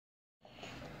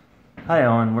Hi,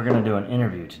 Owen. We're going to do an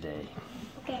interview today.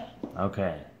 Okay.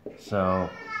 Okay. So,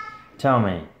 tell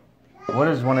me, what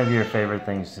is one of your favorite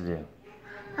things to do?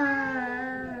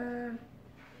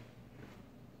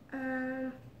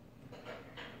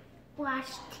 Watch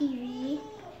TV.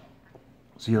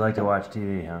 So you like to watch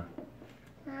TV, huh?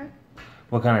 Huh?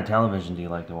 What kind of television do you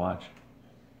like to watch?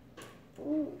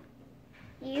 Ooh.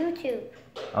 YouTube.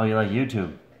 Oh, you like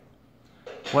YouTube.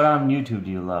 What on YouTube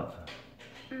do you love?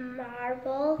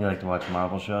 Marble. You like to watch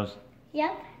Marvel shows?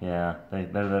 Yep. Yeah,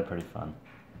 they're pretty fun.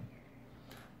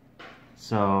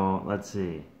 So, let's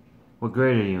see. What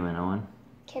grade are you in, Owen?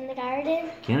 Kindergarten.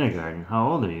 Kindergarten.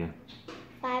 How old are you?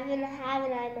 5 and a half,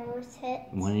 and I'm almost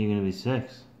 6. When are you going to be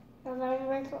 6?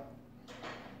 November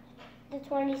the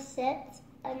 26th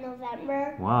of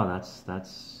November. Wow, that's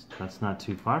not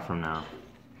too far from now.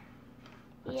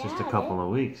 That's just a couple of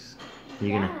weeks. It's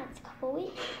a couple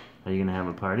weeks. Are you gonna have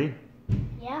a party?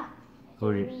 Yeah. Who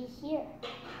are you? Be here.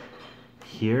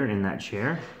 Here in that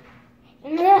chair?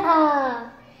 No,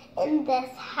 in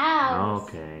this house.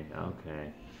 Okay.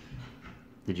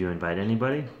 Did you invite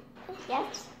anybody?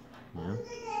 Yes. Yeah.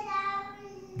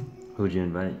 Who'd you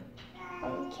invite?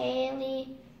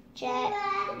 Kaylee, Jet,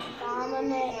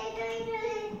 Dominic,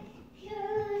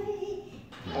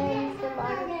 and some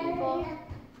other people.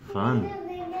 Fun.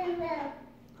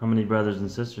 How many brothers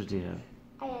and sisters do you have?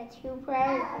 I had 2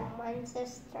 brothers and 1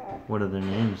 sister. What are their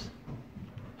names?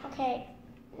 Okay,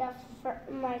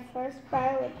 my first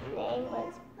brother's name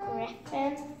was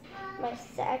Griffin. My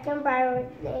second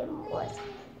brother's name was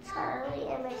Charlie,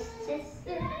 and my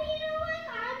sister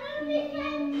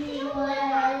name was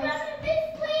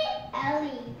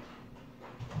Ellie.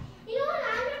 You know what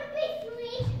I'm gonna be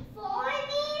 3 for? I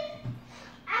mean,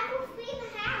 I go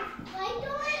 3.5. Like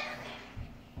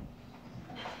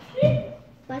doing?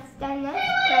 What's the next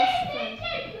question?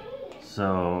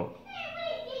 So,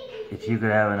 if you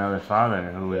could have another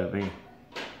father, who would it be?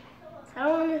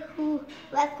 Someone who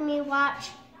lets me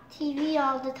watch TV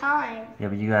all the time. Yeah,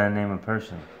 but you gotta name a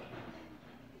person.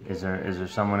 Is there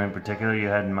someone in particular you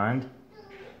had in mind?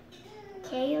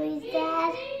 Kaylee's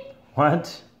dad.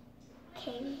 What?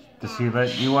 Kaylee's dad. Does he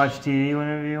let you watch TV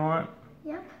whenever you want?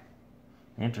 Yep.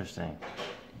 Interesting.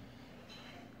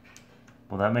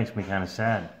 Well, that makes me kind of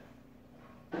sad.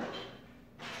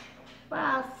 But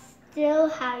I'll still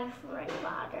have you for my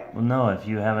father. Well, no, if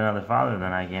you have another father,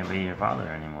 then I can't be your father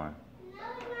anymore.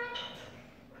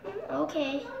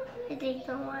 Okay. If they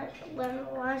don't want to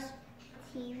watch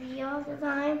TV all the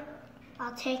time,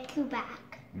 I'll take you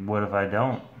back. What if I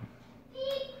don't?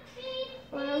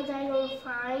 Once I go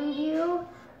find you.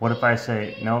 What if I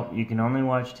say, no, you can only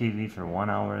watch TV for 1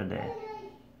 hour a day?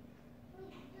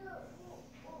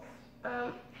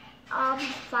 I'll be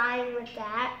fine with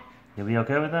that. You'll be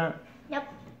okay with that? Yep.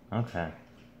 Okay.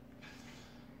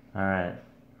 All right.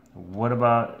 What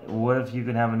if you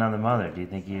could have another mother? Do you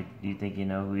think you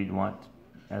know who you'd want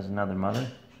as another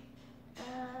mother?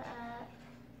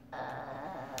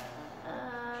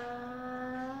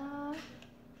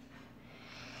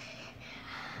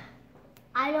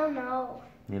 I don't know.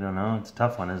 You don't know? It's a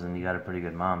tough one, isn't it? You got a pretty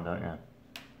good mom, don't you?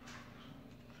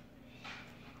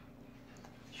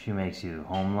 She makes you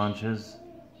home lunches.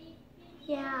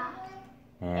 Yeah.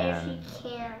 And if she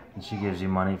can. And she gives you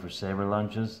money for Sabre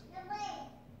lunches?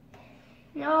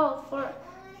 No, for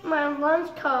my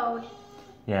lunch code.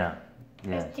 Yeah.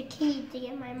 That's the key to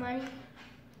get my money.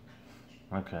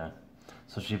 Okay.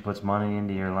 So she puts money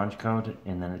into your lunch code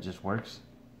and then it just works?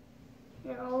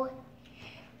 No.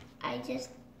 I just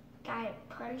got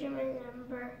punch in my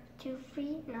number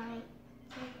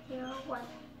 23901.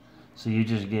 So you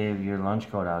just gave your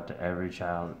lunch code out to every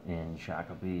child in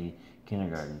Shakopee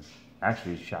Kindergarten.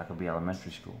 Actually, Shakopee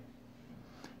Elementary School.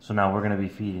 So now we're going to be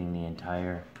feeding the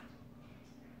entire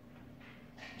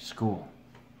school.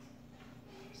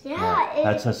 Yeah,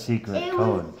 that's a secret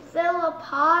code.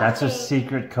 That's a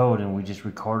secret code, and we just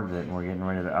recorded it, and we're getting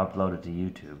ready to upload it to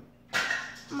YouTube.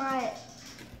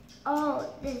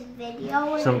 This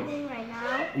video we're doing right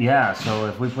now? Yeah, so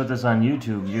if we put this on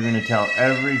YouTube, you're going to tell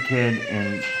every kid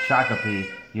in Shakopee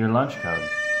your lunch code.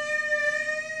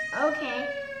 Okay.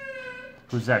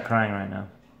 Who's that crying right now?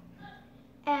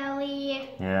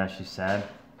 Ellie. Yeah, she's sad?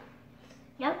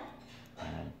 Yep.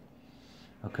 Alright.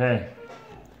 Okay.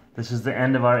 This is the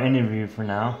end of our interview for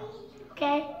now.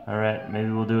 Okay. Alright, maybe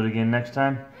we'll do it again next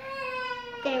time?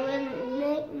 Okay, we'll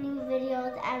make new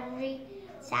videos every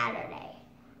Saturday.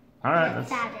 Alright,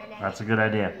 that's a good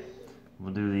idea.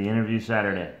 We'll do the interview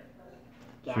Saturday.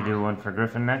 Yeah. Should we do one for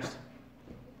Griffin next?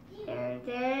 And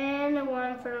then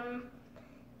one for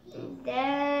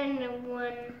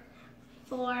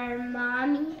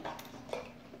Mommy.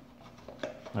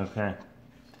 Okay.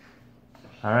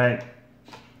 All right.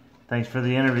 Thanks for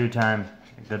the interview time.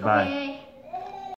 Goodbye. Okay.